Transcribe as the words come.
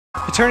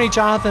Attorney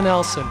Jonathan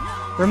Elson,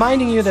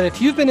 reminding you that if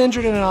you've been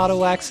injured in an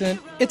auto accident,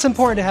 it's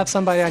important to have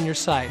somebody on your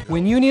side.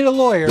 When you need a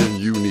lawyer,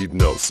 then you need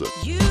Nelson.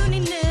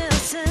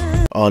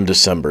 On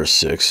December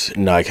 6,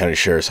 Nye County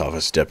Sheriff's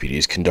Office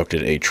deputies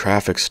conducted a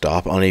traffic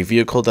stop on a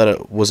vehicle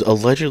that was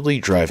allegedly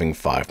driving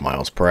 5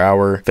 miles per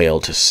hour,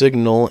 failed to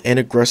signal, and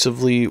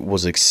aggressively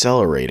was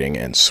accelerating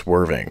and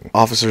swerving.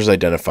 Officers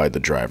identified the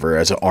driver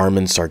as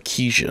Armin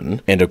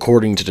Sarkeesian, and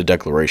according to the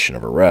declaration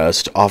of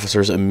arrest,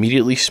 officers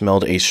immediately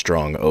smelled a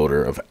strong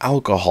odor of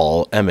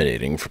alcohol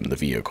emanating from the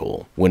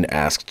vehicle. When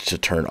asked to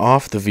turn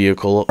off the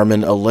vehicle,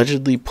 Armin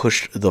allegedly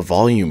pushed the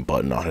volume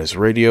button on his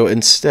radio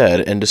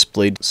instead and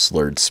displayed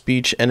slurred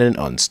speech and an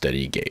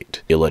unsteady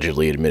gait. He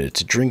allegedly admitted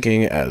to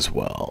drinking as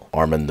well.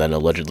 Armin then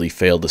allegedly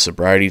failed the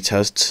sobriety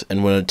tests,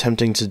 and when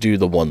attempting to do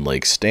the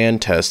one-leg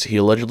stand test, he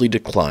allegedly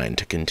declined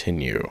to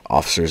continue.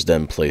 Officers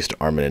then placed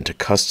Armin into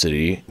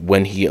custody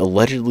when he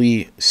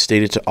allegedly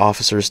stated to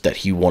officers that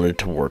he wanted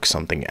to work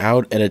something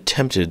out and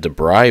attempted to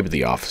bribe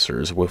the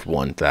officers with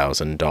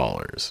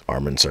 $1,000.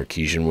 Armin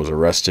Sarkeesian was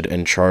arrested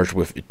and charged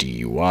with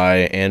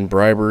DUI and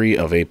bribery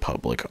of a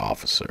public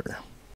officer.